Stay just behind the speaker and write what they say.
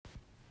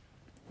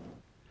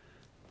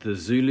The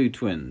Zulu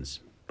Twins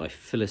by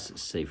Phyllis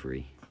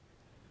Savory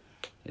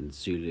in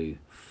Zulu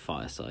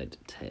Fireside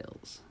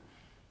Tales.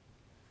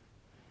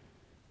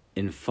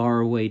 In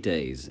faraway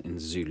days in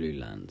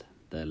Zululand,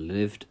 there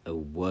lived a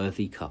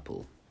worthy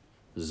couple,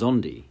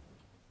 Zondi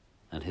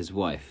and his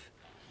wife,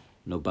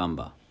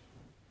 Nobamba.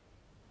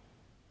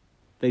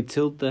 They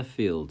tilled their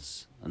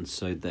fields and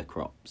sowed their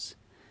crops,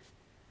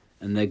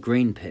 and their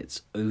grain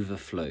pits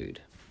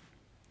overflowed.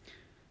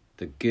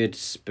 The good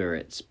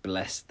spirits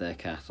blessed their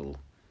cattle,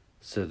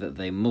 so that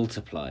they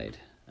multiplied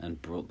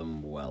and brought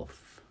them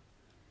wealth.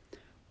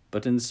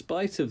 But in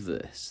spite of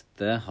this,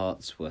 their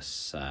hearts were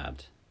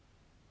sad,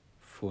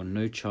 for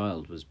no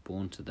child was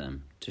born to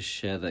them to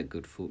share their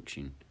good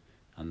fortune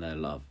and their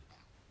love.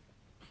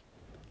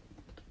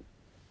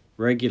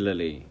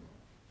 Regularly,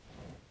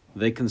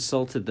 they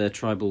consulted their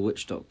tribal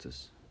witch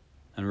doctors,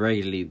 and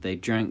regularly they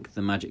drank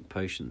the magic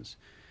potions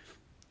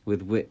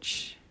with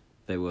which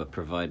they were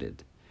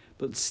provided.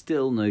 But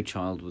still no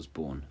child was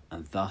born,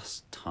 and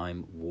thus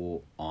time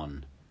wore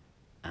on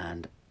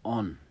and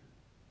on.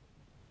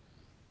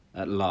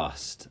 At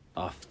last,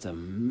 after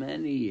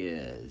many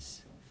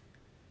years,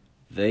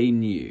 they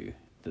knew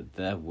that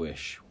their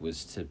wish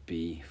was to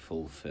be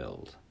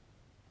fulfilled.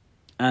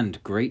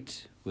 And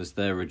great was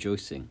their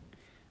rejoicing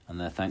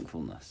and their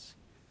thankfulness.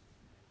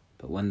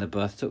 But when the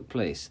birth took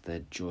place,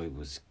 their joy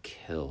was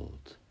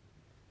killed.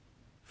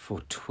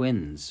 For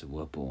twins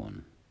were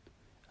born,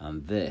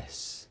 and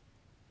this,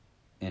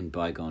 in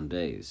bygone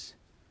days,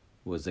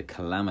 was a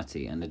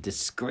calamity and a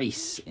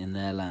disgrace in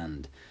their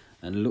land,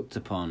 and looked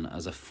upon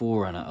as a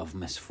forerunner of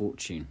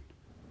misfortune.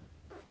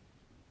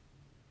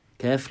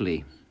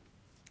 Carefully,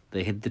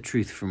 they hid the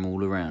truth from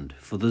all around,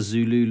 for the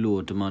Zulu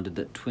law demanded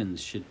that twins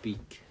should be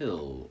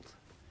killed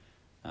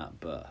at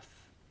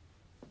birth.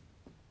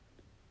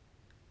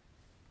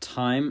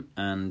 Time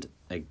and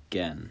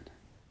again,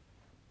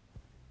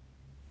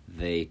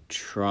 they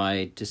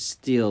tried to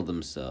steel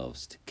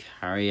themselves to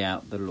carry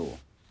out the law.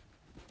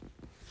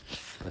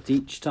 But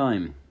each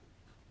time,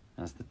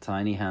 as the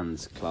tiny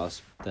hands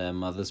clasped their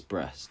mother's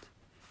breast,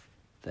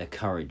 their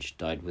courage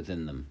died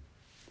within them.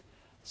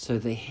 So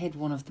they hid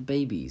one of the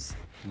babies,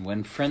 and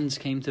when friends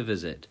came to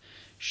visit,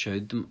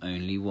 showed them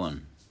only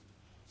one.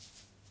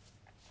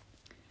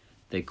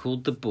 They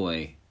called the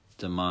boy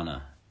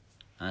Damana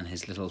and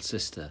his little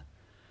sister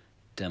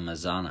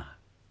Damazana.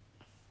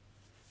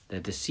 Their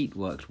deceit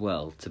worked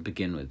well to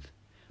begin with,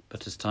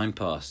 but as time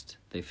passed,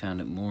 they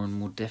found it more and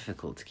more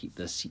difficult to keep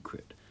their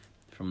secret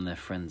from their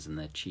friends and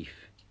their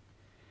chief.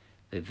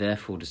 They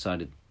therefore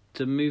decided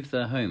to move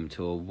their home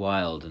to a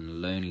wild and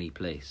lonely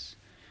place,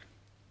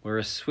 where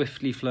a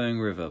swiftly flowing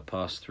river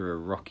passed through a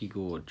rocky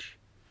gorge,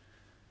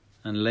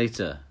 and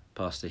later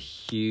past a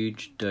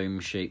huge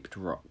dome-shaped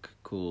rock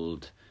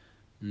called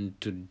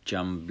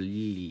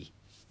Ntujambili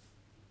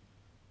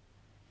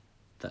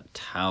that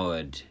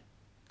towered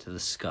to the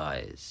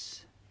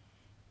skies.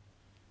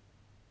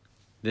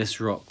 This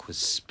rock was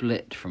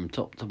split from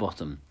top to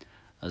bottom,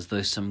 as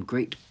though some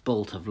great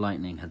bolt of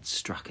lightning had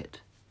struck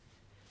it.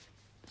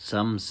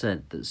 Some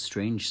said that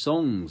strange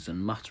songs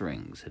and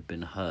mutterings had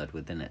been heard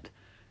within it,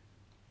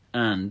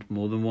 and,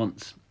 more than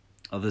once,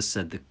 others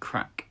said the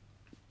crack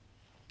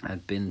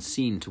had been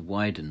seen to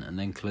widen and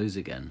then close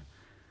again.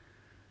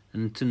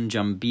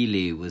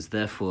 Ntujambili was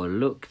therefore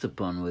looked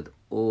upon with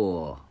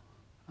awe,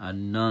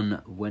 and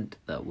none went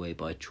that way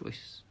by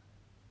choice.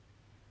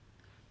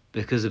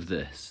 Because of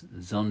this,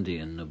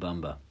 Zondi and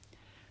Nobamba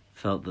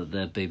felt that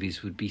their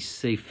babies would be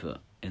safer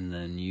in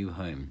their new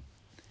home,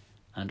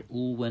 and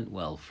all went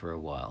well for a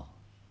while.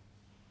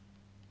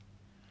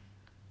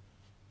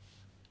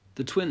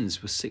 The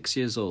twins were 6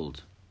 years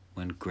old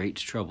when great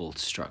trouble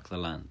struck the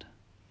land.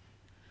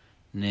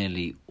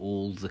 Nearly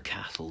all the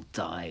cattle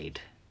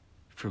died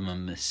from a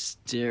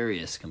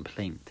mysterious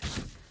complaint.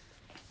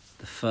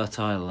 The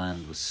fertile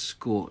land was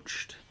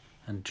scorched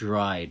and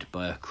dried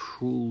by a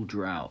cruel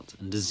drought,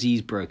 and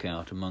disease broke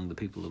out among the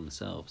people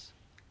themselves.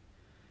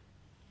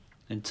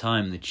 In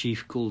time, the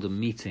chief called a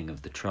meeting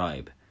of the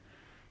tribe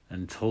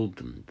and told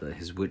them that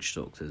his witch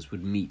doctors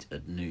would meet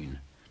at noon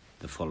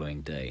the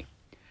following day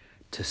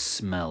to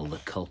smell the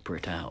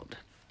culprit out,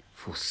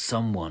 for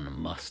someone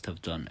must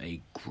have done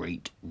a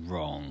great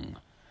wrong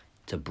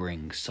to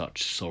bring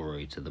such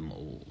sorrow to them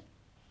all.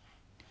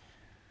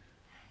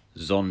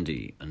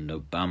 Zondi and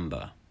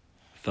Nobamba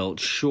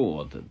felt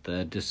sure that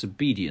their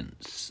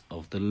disobedience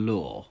of the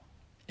law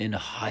in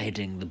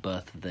hiding the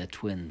birth of their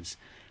twins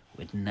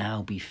would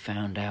now be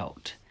found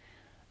out,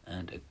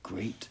 and a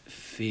great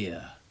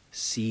fear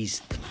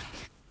seized them.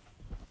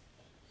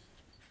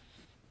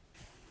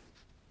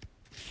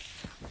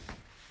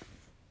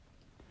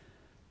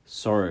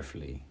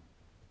 Sorrowfully,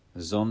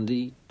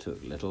 Zondi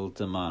took little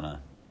Damana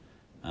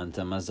and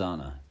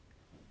Damazana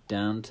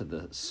down to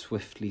the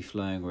swiftly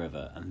flowing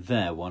river, and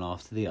there, one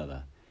after the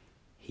other,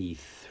 he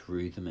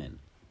threw them in.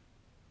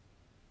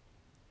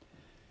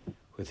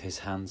 With his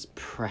hands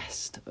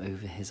pressed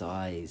over his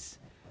eyes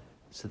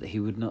so that he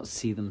would not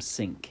see them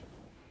sink,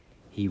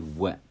 he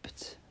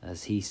wept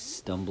as he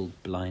stumbled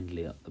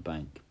blindly up the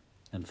bank,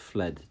 and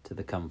fled to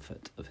the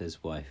comfort of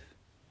his wife.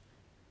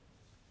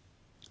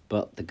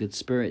 But the good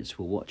spirits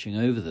were watching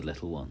over the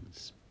little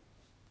ones.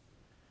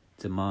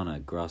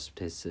 Damana grasped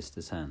his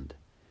sister's hand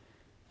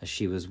as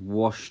she was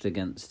washed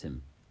against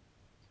him,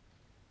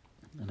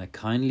 and a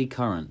kindly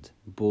current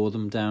bore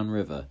them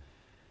downriver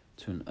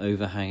to an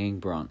overhanging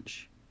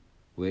branch,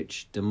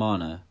 which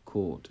Damana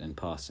caught in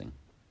passing.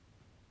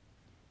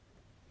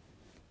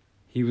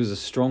 He was a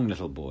strong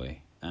little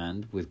boy,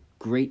 and, with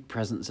great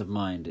presence of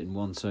mind in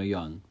one so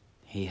young,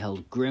 he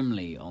held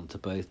grimly on to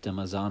both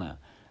Damazana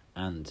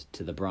and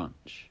to the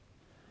branch.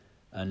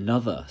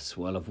 Another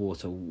swell of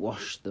water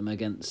washed them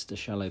against a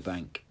shallow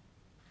bank,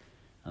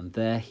 and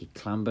there he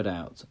clambered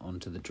out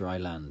onto the dry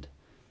land,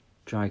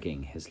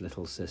 dragging his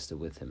little sister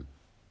with him.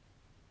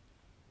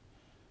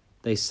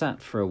 They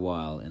sat for a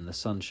while in the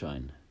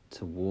sunshine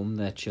to warm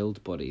their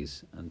chilled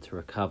bodies and to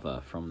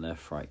recover from their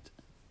fright.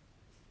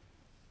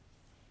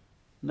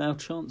 Now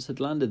chance had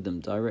landed them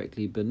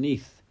directly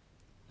beneath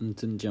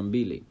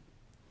Ntunjambili,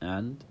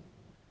 and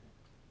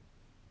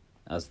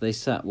as they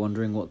sat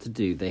wondering what to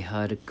do, they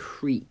heard a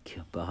creak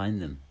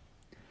behind them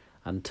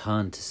and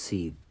turned to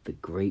see the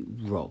great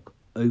rock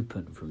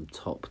open from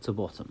top to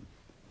bottom,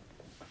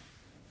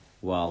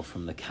 while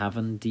from the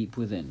cavern deep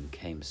within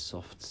came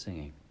soft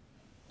singing,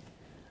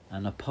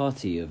 and a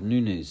party of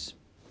Nunus,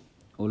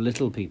 or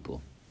little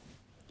people,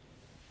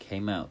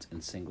 came out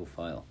in single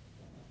file.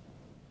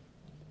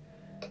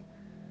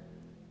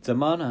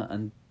 Damana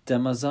and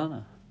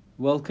Damazana,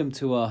 welcome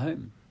to our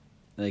home,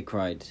 they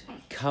cried.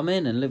 Come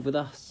in and live with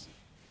us.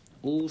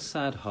 All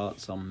sad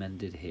hearts are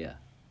mended here.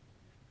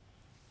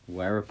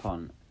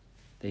 Whereupon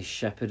they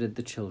shepherded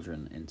the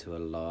children into a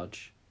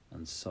large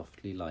and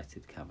softly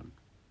lighted cavern.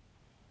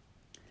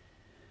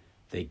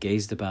 They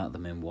gazed about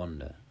them in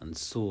wonder and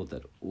saw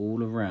that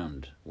all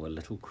around were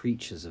little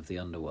creatures of the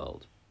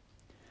underworld,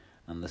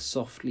 and the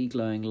softly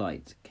glowing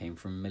light came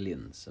from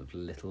millions of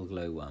little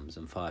glowworms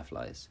and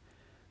fireflies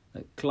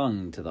that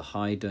clung to the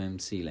high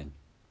domed ceiling.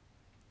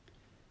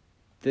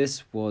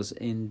 This was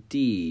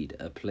indeed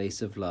a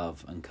place of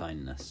love and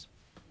kindness.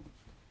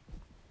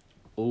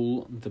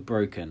 All the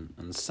broken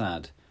and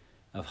sad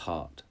of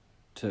heart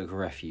took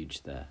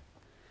refuge there,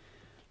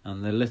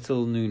 and the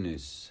little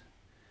Nunus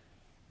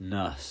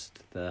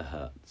nursed their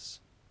hurts.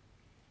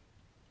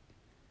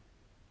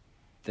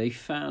 They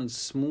found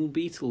small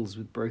beetles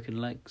with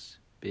broken legs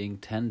being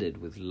tended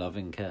with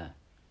loving care,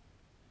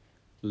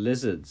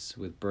 lizards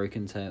with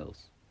broken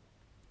tails,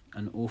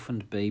 an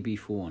orphaned baby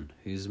fawn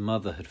whose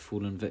mother had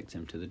fallen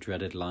victim to the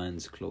dreaded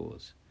lion's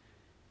claws,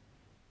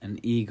 an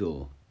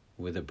eagle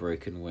with a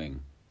broken wing.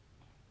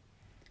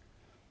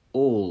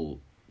 All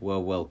were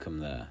welcome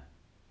there,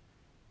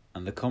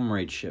 and the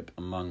comradeship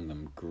among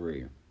them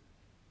grew.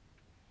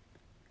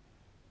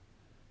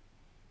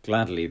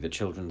 Gladly the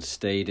children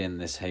stayed in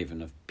this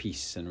haven of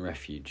peace and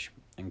refuge,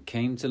 and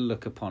came to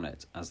look upon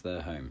it as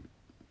their home.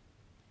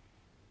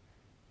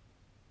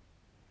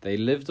 They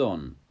lived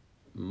on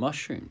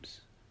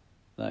mushrooms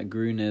that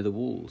grew near the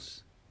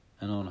walls,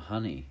 and on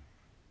honey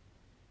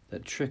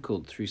that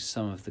trickled through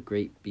some of the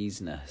great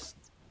bees'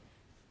 nests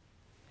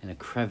in a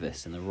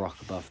crevice in the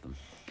rock above them.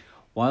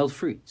 Wild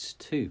fruits,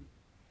 too,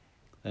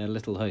 their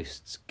little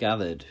hosts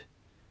gathered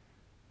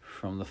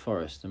from the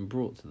forest and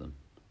brought to them.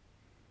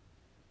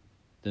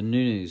 The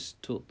Nunus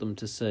taught them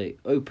to say,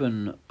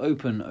 "Open,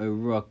 open, O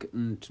rock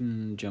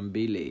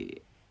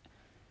Ntunjambili,"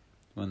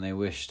 when they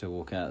wished to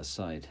walk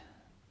outside.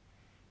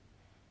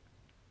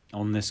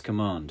 On this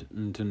command,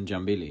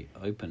 Ntunjambili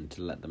opened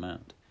to let them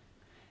out.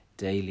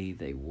 Daily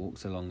they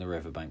walked along the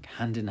riverbank,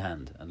 hand in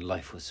hand, and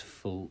life was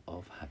full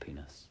of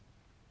happiness.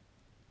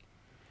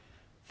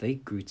 They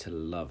grew to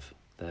love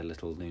their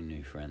little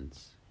Nunu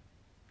friends,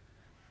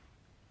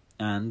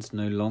 and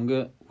no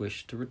longer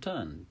wished to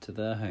return to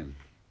their home,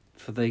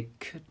 for they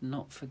could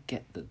not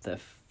forget that their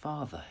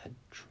father had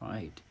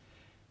tried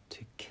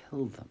to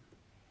kill them.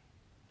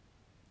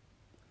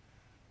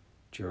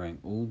 During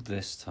all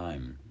this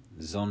time,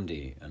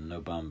 Zondi and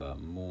Nobamba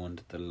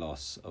mourned the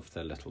loss of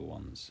their little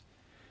ones,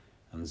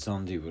 and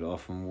Zondi would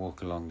often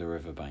walk along the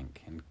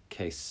riverbank in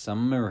case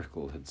some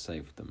miracle had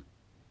saved them.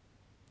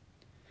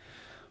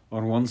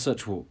 On one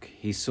such walk,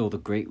 he saw the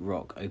great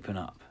rock open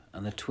up,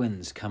 and the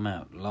twins come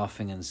out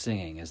laughing and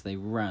singing as they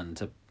ran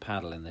to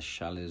paddle in the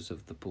shallows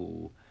of the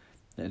pool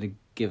that had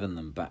given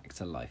them back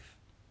to life.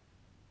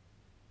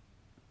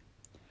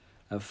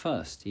 At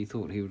first, he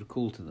thought he would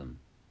call to them,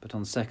 but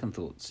on second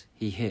thoughts,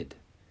 he hid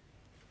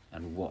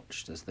and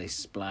watched as they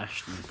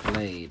splashed and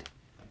played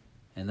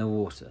in the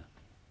water.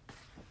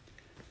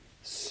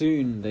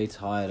 Soon they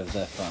tired of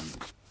their fun,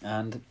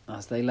 and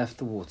as they left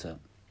the water,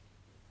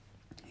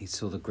 he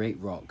saw the great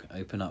rock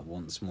open up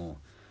once more,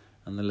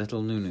 and the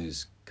little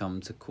Nunus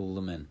come to call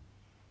them in.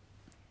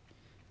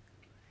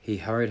 He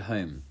hurried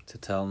home to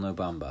tell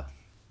Nobamba,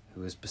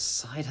 who was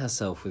beside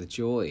herself with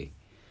joy,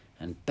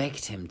 and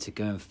begged him to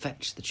go and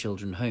fetch the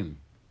children home.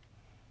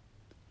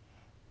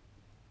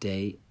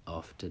 Day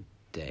after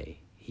day,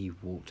 he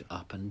walked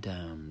up and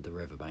down the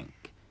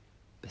riverbank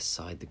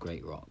beside the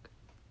great rock.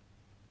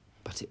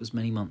 But it was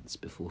many months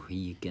before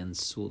he again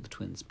saw the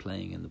twins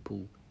playing in the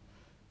pool.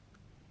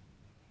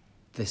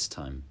 This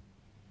time,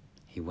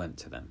 he went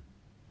to them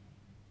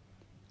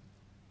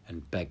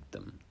and begged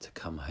them to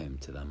come home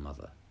to their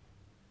mother.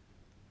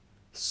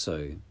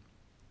 So,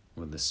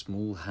 with a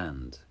small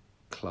hand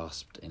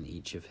clasped in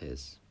each of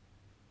his,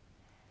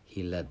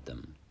 he led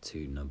them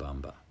to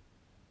Nabamba.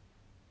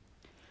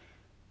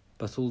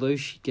 But although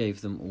she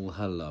gave them all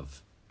her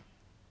love,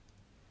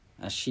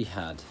 as she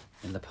had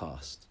in the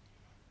past,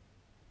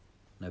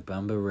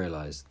 Nabamba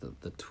realized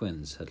that the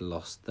twins had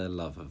lost their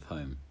love of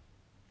home,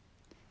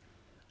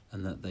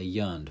 and that they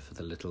yearned for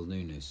the little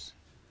Nunus,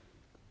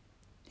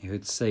 who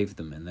had saved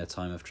them in their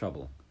time of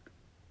trouble,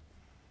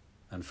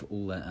 and for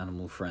all their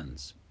animal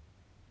friends.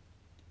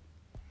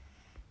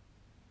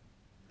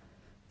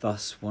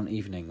 Thus, one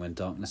evening when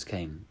darkness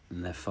came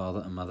and their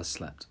father and mother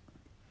slept,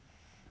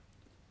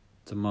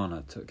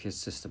 Damana took his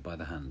sister by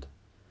the hand,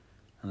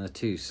 and the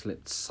two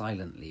slipped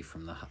silently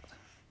from the hut.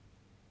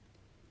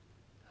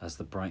 As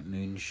the bright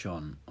moon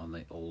shone on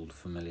the old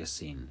familiar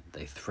scene,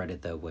 they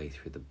threaded their way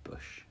through the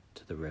bush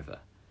to the river,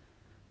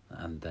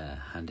 and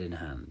there, hand in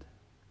hand,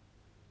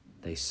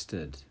 they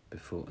stood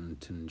before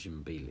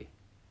Ntunjambili,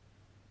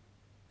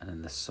 and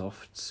in the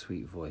soft,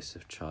 sweet voice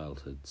of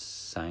childhood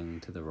sang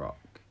to the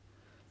rock,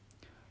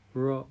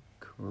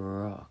 "Rock,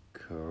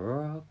 rock,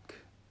 rock,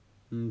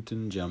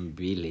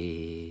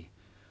 Ntunjambili,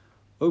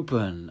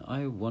 open,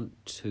 I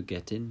want to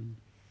get in.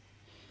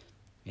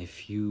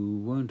 If you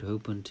won't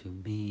open to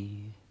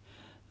me,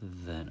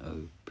 then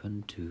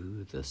open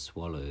to the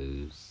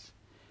swallows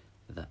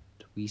that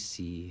we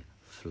see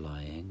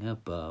flying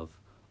above.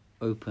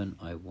 Open,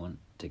 I want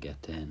to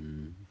get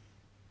in."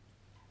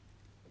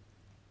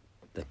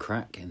 The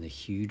crack in the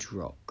huge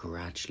rock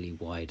gradually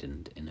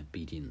widened in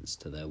obedience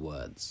to their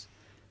words,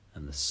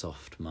 and the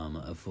soft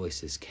murmur of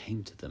voices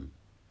came to them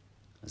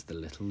as the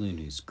little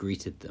Nunus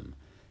greeted them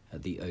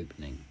at the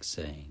opening,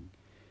 saying,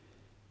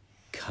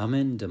 "Come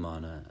in,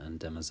 Damana and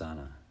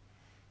Damazana.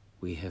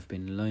 We have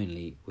been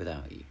lonely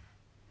without you."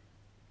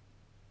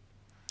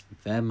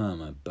 Their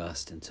murmur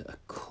burst into a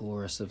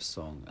chorus of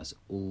song as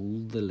all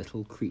the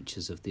little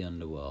creatures of the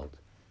underworld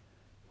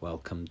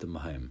welcomed them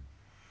home.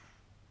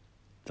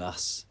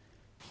 Thus,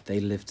 they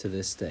live to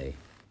this day,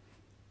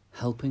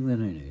 helping the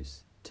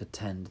Nunus to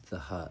tend the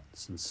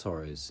hurts and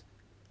sorrows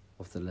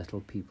of the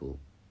little people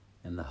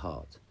in the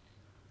heart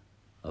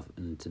of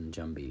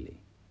Ntunjambili.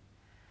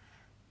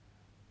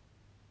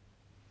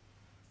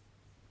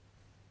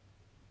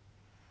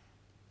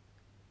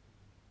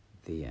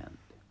 The end.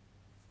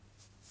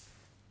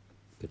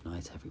 Good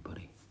night,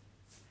 everybody.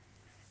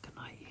 Good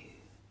night, you.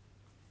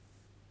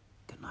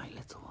 Good night,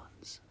 little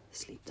ones.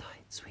 Sleep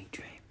tight, sweet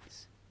dreams.